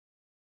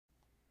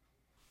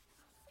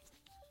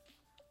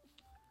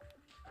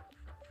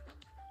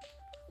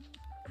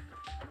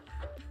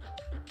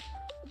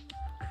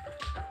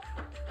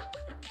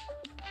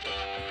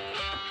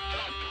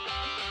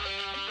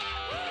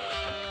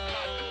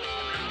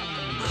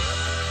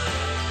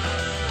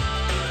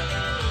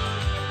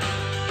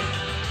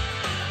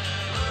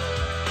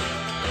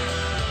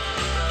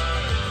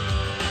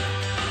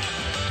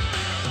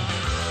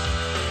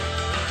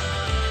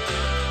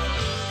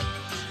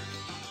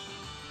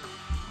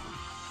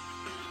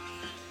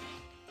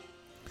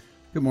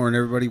Good morning,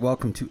 everybody.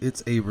 Welcome to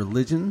It's a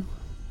Religion,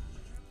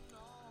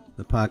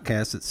 the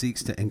podcast that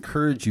seeks to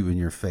encourage you in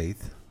your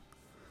faith,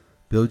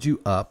 build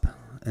you up,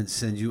 and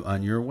send you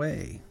on your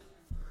way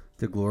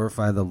to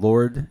glorify the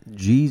Lord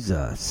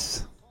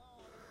Jesus,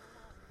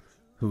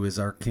 who is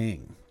our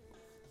King.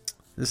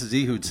 This is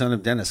Ehud, son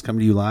of Dennis, coming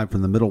to you live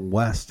from the middle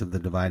west of the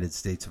divided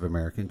states of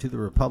America and to the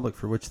republic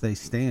for which they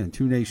stand,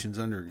 two nations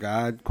under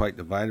God, quite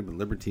divided, with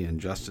liberty and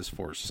justice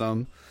for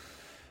some.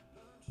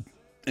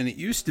 And it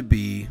used to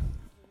be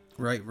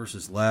right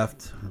versus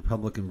left,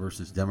 Republican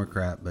versus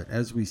Democrat, but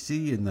as we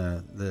see in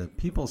the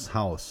People's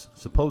House,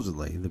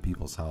 supposedly the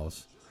People's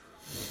House,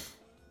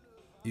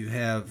 you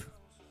have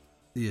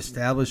the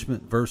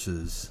establishment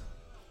versus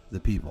the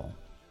people.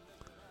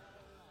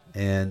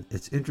 And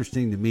it's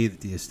interesting to me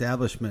that the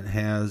establishment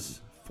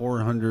has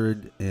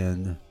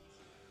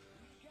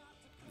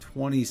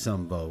 420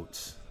 some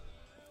votes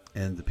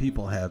and the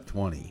people have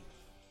 20.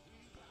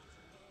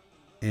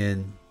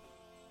 And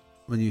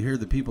when you hear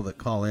the people that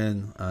call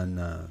in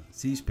on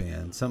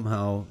C-SPAN,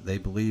 somehow they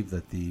believe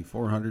that the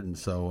 400 and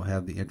so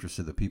have the interests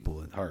of the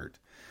people at heart.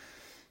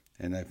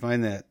 And I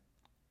find that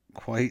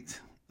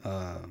quite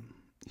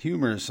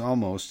humorous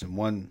almost in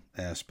one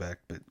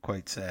aspect, but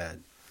quite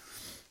sad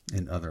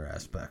in other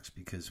aspects,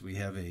 because we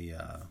have an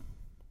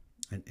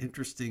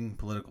interesting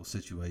political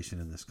situation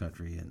in this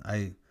country, and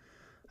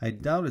I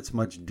doubt it's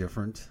much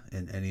different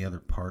in any other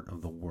part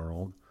of the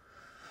world.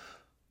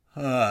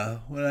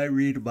 When I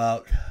read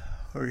about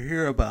or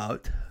hear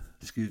about,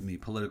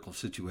 political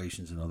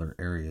situations in other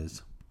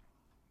areas,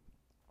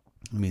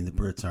 I mean, the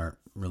Brits aren't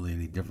really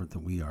any different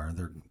than we are.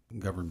 Their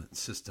government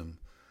system,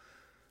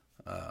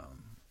 I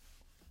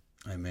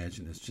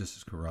imagine, is just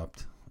as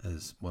corrupt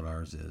as what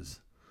ours is.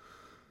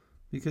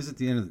 Because at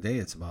the end of the day,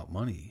 it's about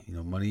money. You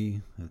know,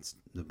 money, it's,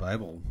 the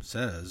Bible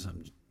says,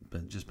 I've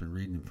just been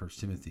reading in 1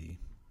 Timothy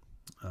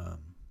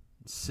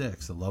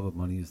 6, the love of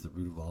money is the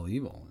root of all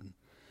evil. And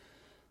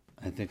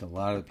I think a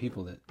lot of the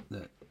people that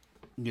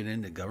get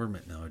into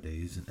government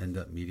nowadays and end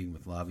up meeting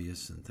with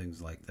lobbyists and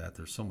things like that,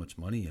 there's so much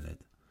money in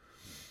it.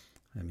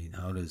 I mean,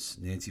 how does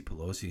Nancy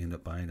Pelosi end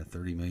up buying a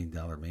 $30 million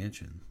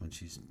mansion when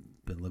she's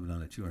been living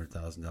on a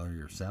 $200,000 a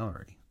year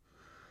salary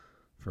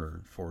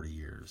for 40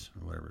 years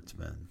or whatever it's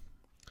been?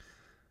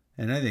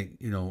 And I think,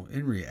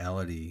 in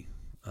reality,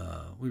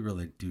 we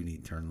really do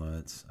need term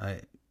limits.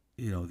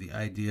 The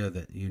idea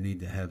that you need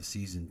to have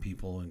seasoned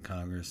people in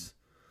Congress,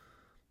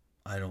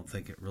 I don't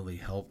think it really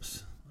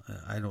helps.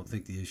 I don't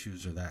think the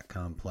issues are that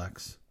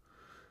complex.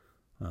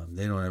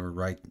 They don't ever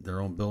write their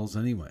own bills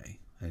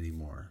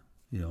anymore.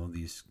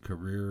 These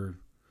career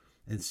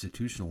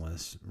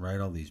institutionalists write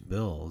all these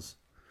bills,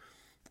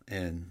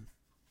 and,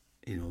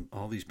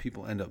 all these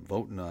people end up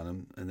voting on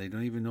them, and they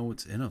don't even know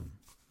what's in them,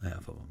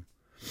 half of them.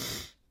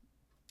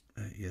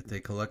 Yet they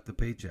collect the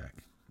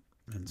paycheck.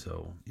 And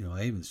so,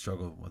 I even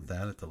struggle with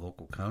that at the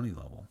local county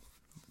level,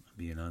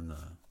 being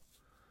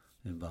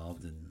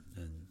involved in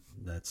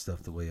that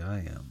stuff the way I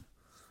am.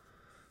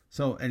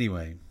 So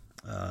anyway,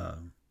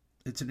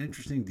 it's an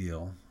interesting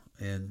deal.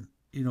 And,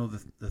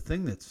 the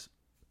thing that's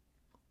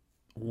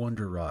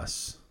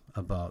wondrous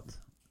about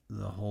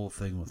the whole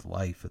thing with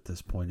life at this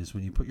point is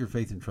when you put your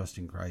faith and trust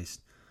in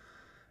Christ,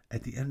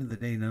 at the end of the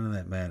day, none of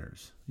that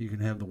matters. You can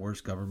have the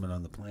worst government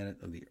on the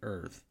planet of the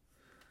earth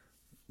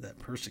that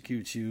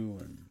persecutes you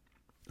and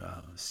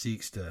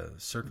seeks to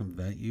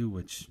circumvent you,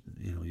 which,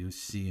 you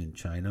see in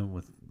China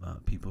with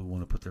people who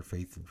want to put their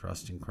faith and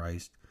trust in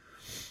Christ.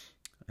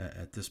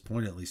 At this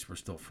point, at least, we're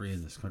still free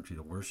in this country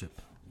to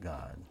worship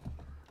God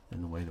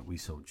in the way that we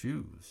so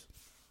choose.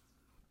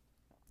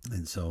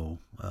 And so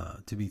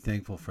to be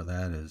thankful for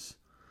that is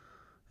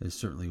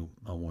certainly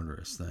a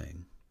wondrous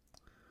thing.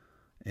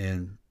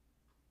 And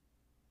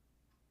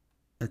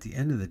at the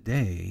end of the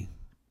day,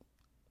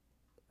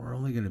 we're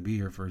only going to be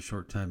here for a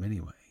short time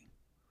anyway.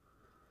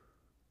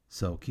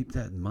 So keep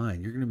that in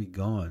mind. You're going to be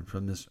gone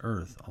from this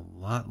earth a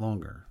lot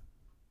longer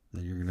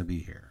than you're going to be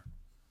here.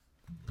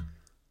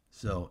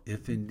 So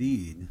if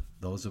indeed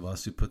those of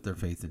us who put their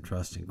faith and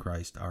trust in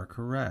Christ are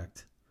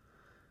correct,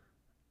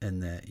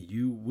 and that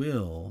you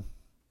will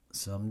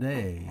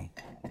someday,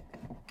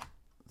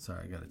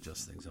 sorry, I got to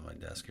adjust things on my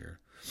desk here,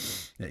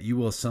 that you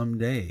will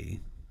someday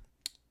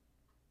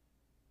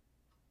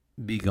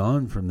be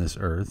gone from this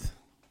earth,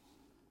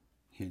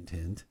 hint,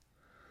 hint,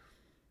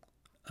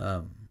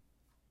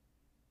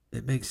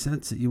 it makes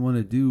sense that you want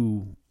to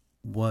do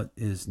what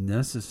is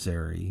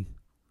necessary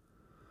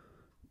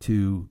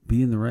to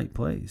be in the right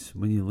place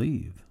when you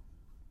leave.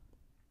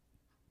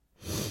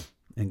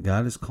 And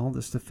God has called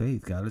us to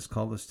faith. God has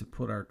called us to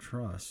put our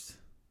trust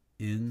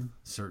in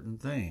certain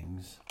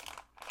things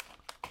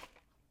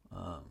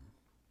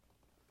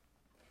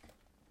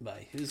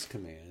by His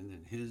command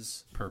and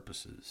His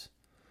purposes,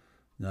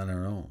 not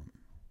our own.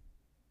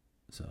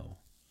 So,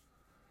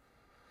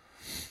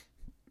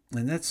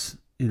 and that's,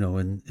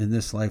 in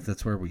this life,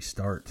 that's where we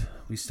start.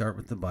 We start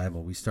with the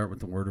Bible. We start with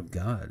the Word of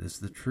God as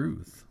the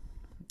truth.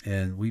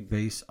 And we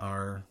base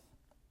our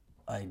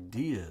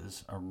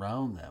ideas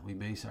around that. We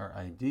base our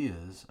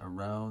ideas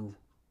around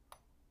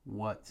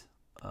what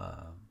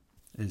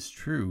is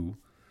true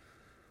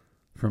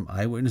from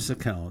eyewitness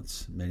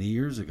accounts many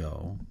years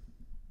ago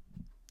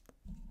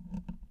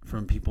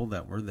from people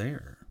that were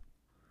there.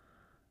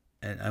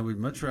 And I would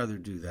much rather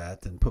do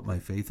that than put my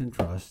faith and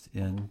trust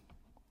in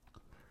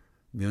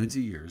millions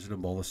of years in a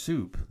bowl of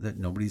soup that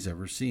nobody's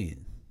ever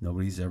seen.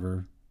 Nobody's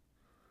ever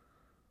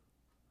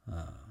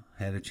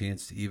had a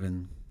chance to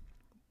even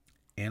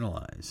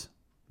analyze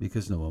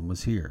because no one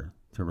was here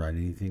to write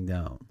anything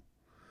down.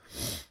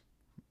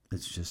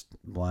 It's just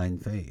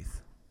blind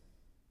faith.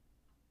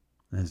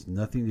 It has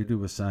nothing to do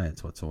with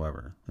science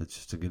whatsoever. It's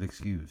just a good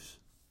excuse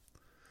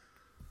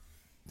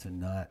to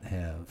not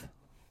have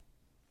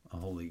a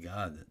holy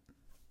God that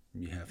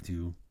you have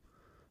to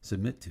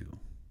submit to.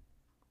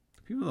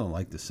 People don't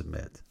like to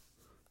submit.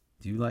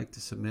 Do you like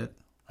to submit?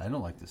 I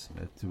don't like to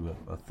submit to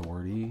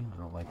authority. I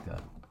don't like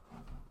to,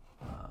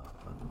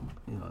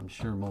 I'm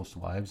sure most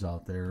wives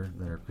out there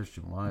that are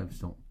Christian wives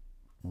don't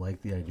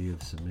like the idea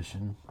of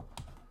submission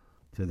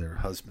to their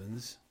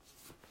husbands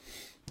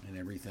and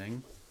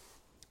everything.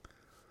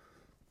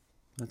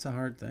 That's a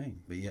hard thing,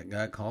 but yet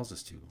God calls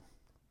us to.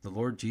 The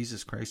Lord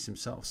Jesus Christ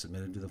himself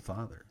submitted to the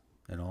Father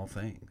in all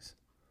things.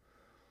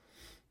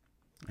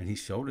 And he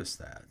showed us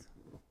that.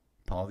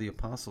 Paul the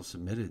Apostle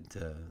submitted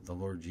to the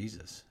Lord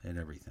Jesus in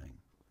everything.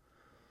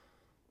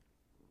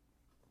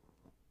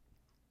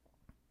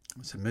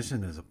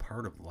 Submission is a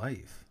part of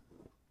life.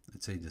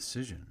 It's a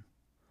decision.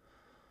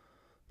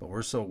 But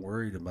we're so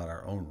worried about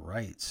our own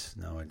rights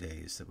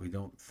nowadays that we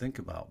don't think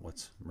about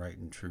what's right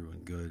and true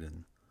and good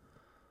and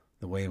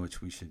the way in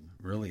which we should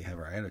really have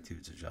our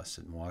attitudes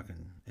adjusted and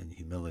walking in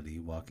humility,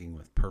 walking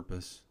with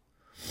purpose,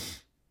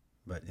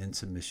 but in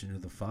submission to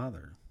the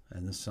Father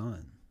and the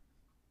Son.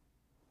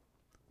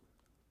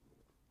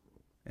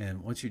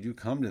 And once you do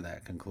come to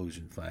that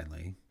conclusion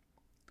finally,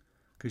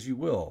 because you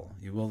will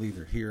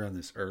either here on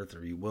this earth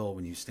or you will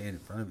when you stand in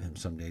front of him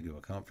someday to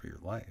account for your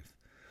life.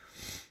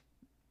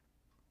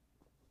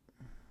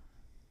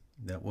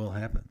 That will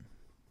happen.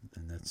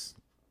 And that's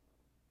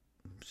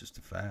just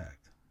a fact.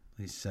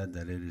 He said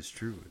that it is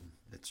true, and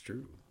it's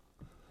true.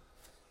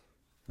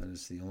 That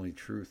is the only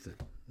truth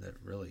that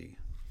really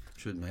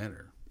should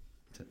matter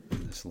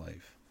in this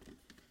life.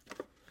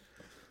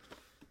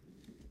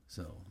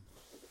 So,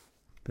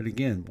 but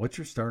again, what's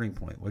your starting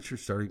point? What's your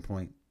starting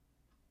point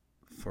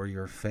for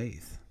your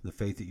faith? The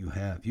faith that you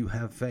have. You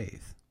have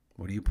faith.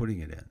 What are you putting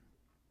it in?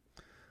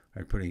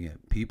 Are you putting it in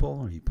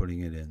people? Are you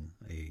putting it in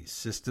a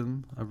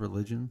system of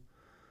religion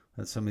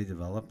that somebody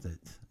developed that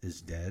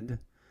is dead?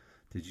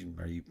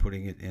 Are you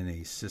putting it in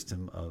a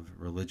system of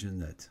religion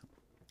that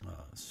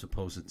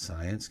supposed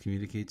science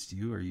communicates to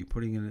you? Or are you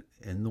putting it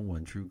in the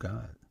one true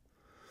God?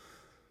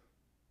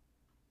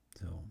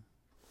 So,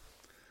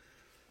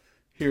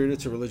 here it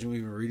is, a religion.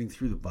 We've been reading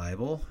through the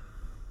Bible,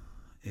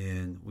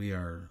 and we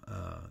are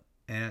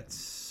at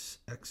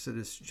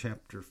Exodus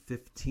chapter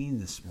 15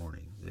 this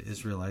morning. The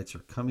Israelites are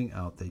coming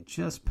out. They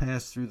just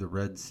passed through the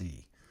Red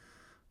Sea,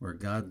 where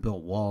God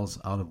built walls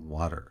out of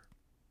water.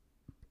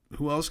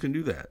 Who else can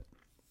do that?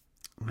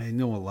 I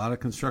know a lot of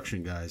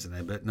construction guys, and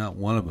I bet not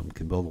one of them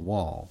can build a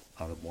wall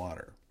out of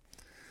water.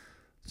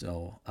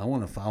 So I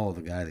want to follow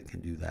the guy that can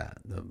do that,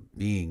 the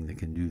being that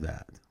can do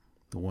that,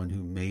 the one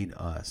who made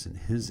us in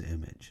his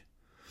image.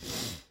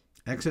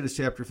 Exodus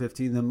chapter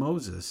 15, then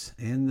Moses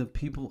and the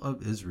people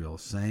of Israel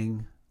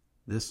sang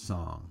this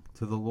song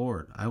to the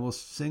Lord. I will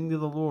sing to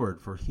the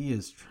Lord, for he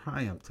has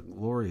triumphed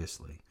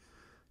gloriously.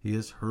 He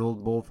has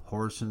hurled both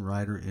horse and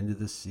rider into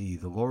the sea.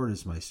 The Lord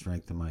is my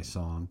strength and my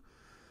song.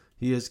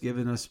 He has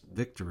given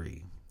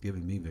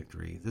me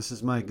victory. This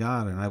is my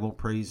God, and I will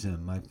praise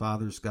him, my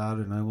father's God,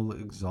 and I will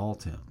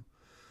exalt him.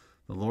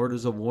 The Lord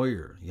is a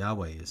warrior.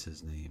 Yahweh is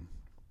his name.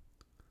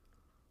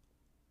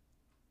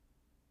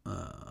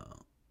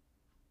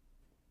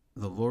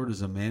 The Lord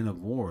is a man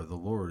of war. The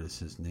Lord is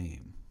his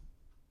name.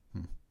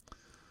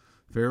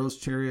 Pharaoh's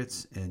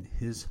chariots and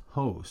his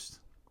host,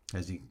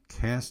 as he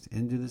cast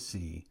into the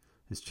sea,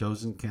 his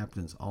chosen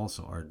captains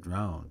also are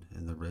drowned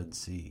in the Red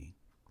Sea.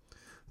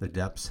 The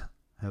depths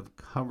have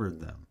covered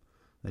them.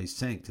 They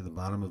sank to the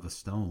bottom of a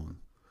stone.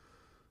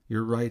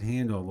 Your right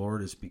hand, O Lord,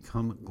 has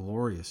become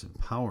glorious in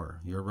power.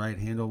 Your right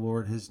hand, O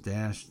Lord, has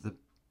dashed in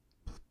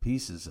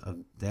pieces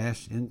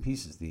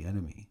the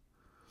enemy.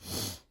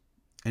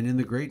 And in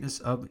the greatness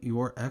of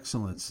your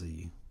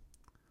excellency,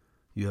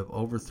 you have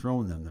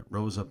overthrown them that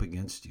rose up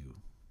against you.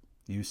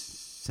 You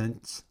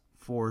sent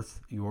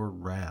forth your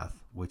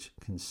wrath, which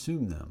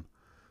consumed them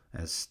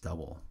as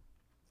stubble.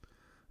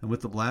 And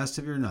with the blast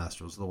of your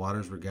nostrils, the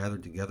waters were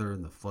gathered together,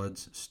 and the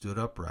floods stood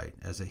upright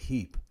as a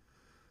heap,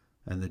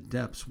 and the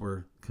depths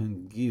were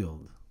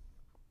congealed,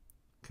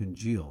 in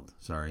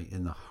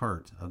the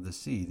heart of the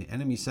sea. The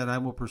enemy said, I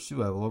will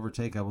pursue, I will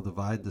overtake, I will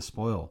divide the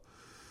spoil.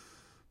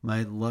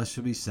 My lust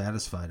shall be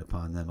satisfied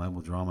upon them. I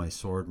will draw my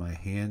sword, my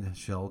hand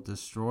shall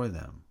destroy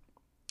them.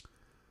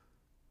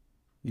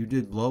 You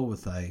did blow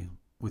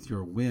with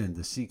your wind,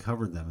 the sea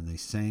covered them, and they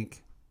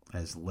sank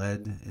as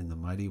lead in the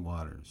mighty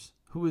waters.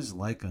 Who is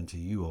like unto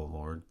you, O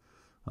Lord,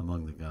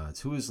 among the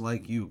gods? Who is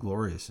like you,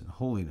 glorious in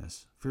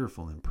holiness,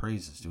 fearful in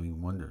praises,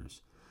 doing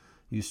wonders?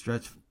 You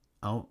stretched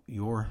out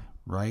your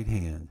right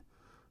hand.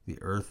 The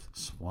earth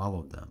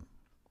swallowed them.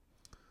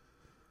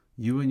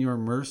 You in your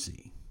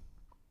mercy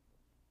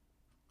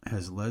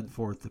has led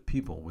forth the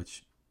people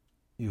which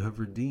you have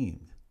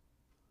redeemed.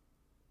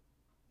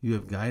 You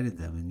have guided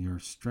them in your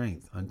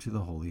strength unto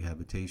the holy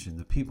habitation.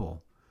 The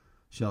people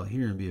shall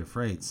hear and be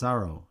afraid.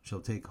 Sorrow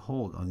shall take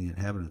hold on the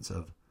inhabitants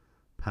of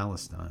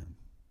Palestine,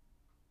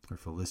 or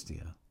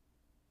Philistia.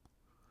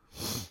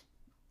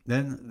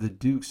 Then the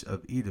dukes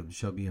of Edom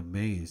shall be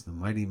amazed. The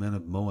mighty men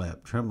of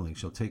Moab, trembling,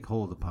 shall take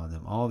hold upon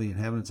them. All the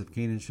inhabitants of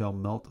Canaan shall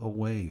melt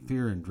away.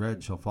 Fear and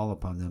dread shall fall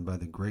upon them by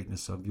the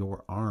greatness of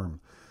your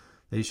arm.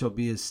 They shall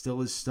be as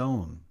still as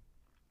stone,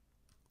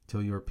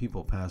 till your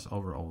people pass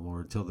over, O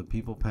Lord, till the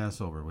people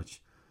pass over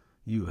which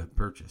you have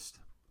purchased.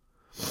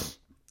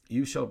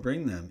 You shall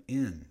bring them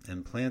in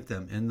and plant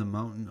them in the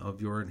mountain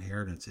of your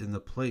inheritance, in the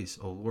place,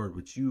 O Lord,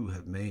 which you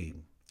have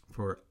made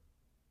for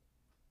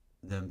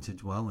them to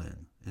dwell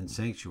in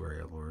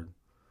sanctuary, O Lord,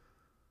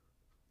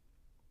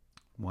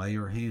 which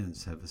your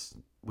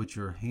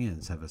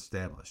hands have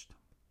established.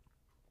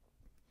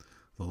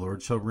 The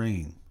Lord shall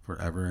reign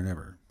forever and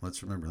ever.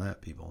 Let's remember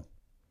that, people.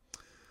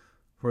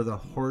 For the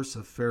horse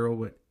of Pharaoh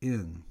went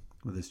in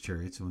with his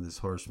chariots and with his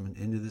horsemen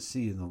into the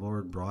sea, and the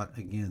Lord brought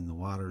again the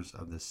waters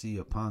of the sea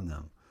upon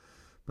them.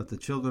 But the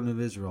children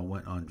of Israel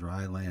went on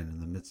dry land in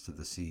the midst of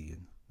the sea.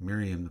 And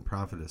Miriam, the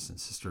prophetess and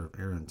sister of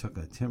Aaron, took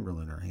a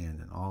timbrel in her hand,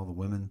 and all the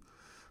women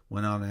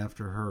went out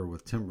after her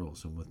with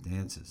timbrels and with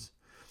dances.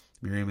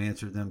 Miriam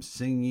answered them,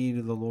 Sing ye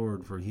to the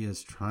Lord, for he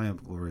has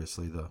triumphed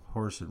gloriously. The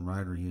horse and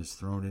rider he has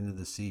thrown into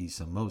the sea.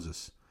 So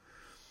Moses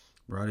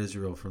brought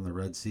Israel from the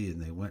Red Sea,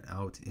 and they went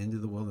out into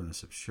the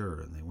wilderness of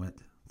Shur, and they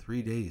went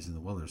 3 days in the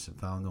wilderness and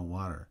found no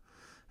water.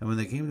 And when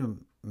they came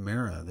to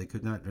Marah, they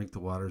could not drink the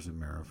waters of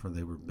Marah, for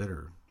they were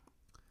bitter.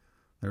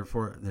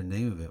 Therefore the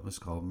name of it was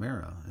called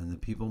Marah. And the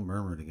people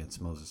murmured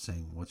against Moses,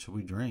 saying, What shall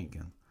we drink?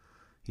 And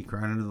he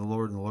cried unto the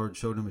Lord, and the Lord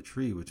showed him a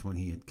tree, which when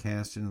he had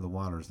cast into the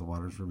waters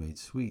were made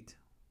sweet.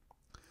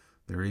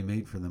 There he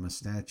made for them a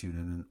statute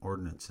and an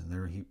ordinance, and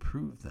there he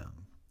proved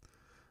them.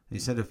 And he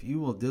said, If you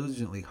will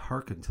diligently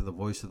hearken to the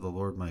voice of the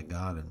Lord my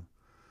God, and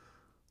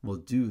will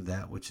do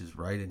that which is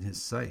right in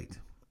his sight,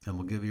 and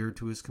will give ear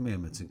to his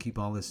commandments, and keep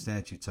all his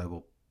statutes, I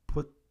will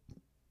put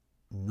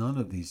none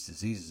of these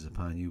diseases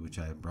upon you which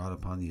I have brought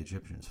upon the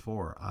Egyptians,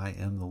 for I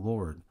am the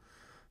Lord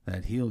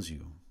that heals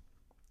you.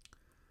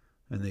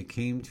 And they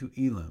came to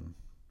Elim,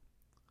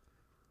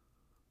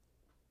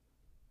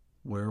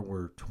 where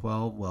were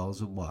 12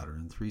 wells of water,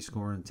 and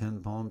 70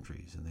 palm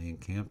trees, and they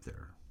encamped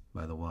there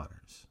by the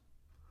waters.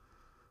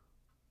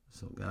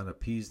 So God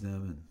appeased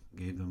them and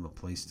gave them a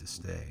place to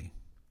stay.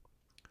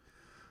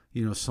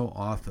 You know, so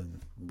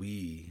often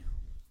we,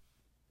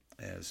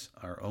 as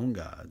our own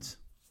gods,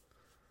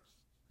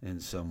 in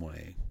some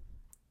way,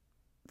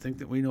 think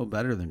that we know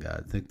better than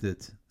God, think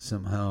that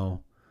somehow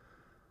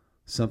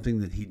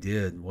something that he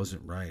did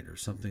wasn't right, or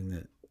something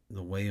that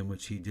the way in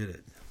which he did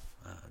it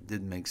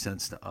didn't make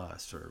sense to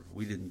us, or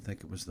we didn't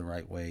think it was the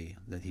right way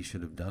that he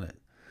should have done it.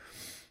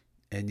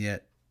 And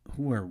yet,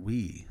 who are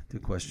we to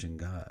question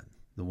God,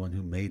 the one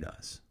who made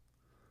us?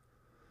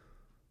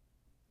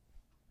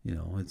 You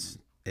know,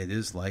 it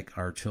is like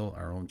our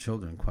own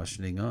children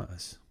questioning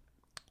us.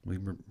 We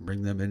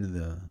bring them into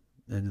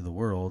the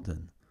world,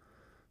 and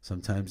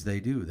sometimes they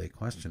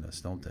question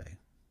us, don't they?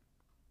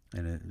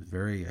 And it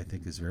is I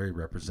think is very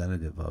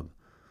representative of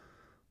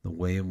the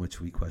way in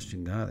which we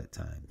question God at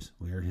times.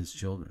 We are his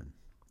children,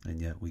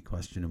 and yet we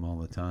question him all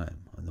the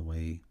time on the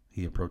way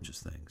he approaches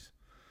things.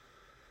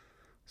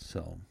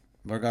 So,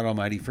 Lord God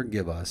Almighty,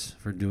 forgive us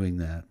for doing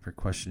that, for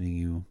questioning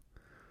you,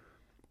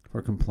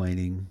 for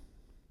complaining,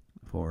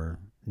 for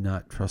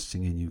not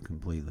trusting in you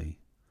completely.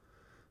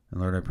 And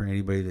Lord, I pray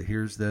anybody that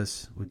hears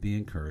this would be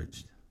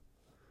encouraged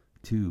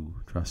to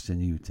trust in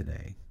you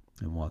today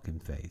and walk in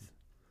faith.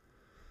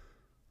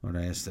 Lord,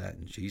 I ask that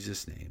in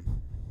Jesus'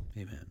 name.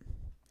 Amen.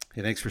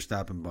 Hey, thanks for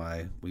stopping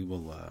by. We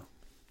will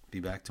be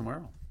back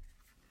tomorrow.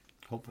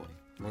 Hopefully,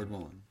 Lord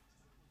willing.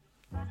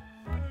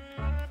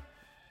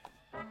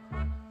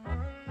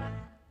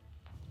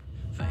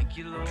 Thank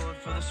you, Lord,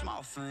 for the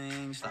small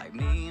things, like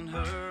me and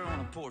her on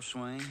a porch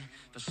swing,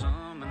 for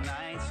summer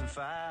nights and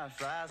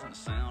fireflies and the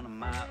sound of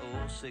my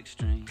old six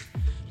string.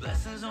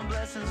 Blessings on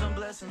blessings on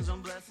blessings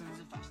on blessings,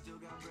 if I still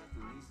got breath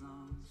in these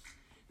lungs.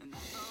 And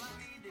that's all I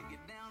need to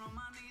get down on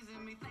my knees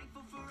and be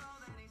thankful for all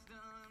that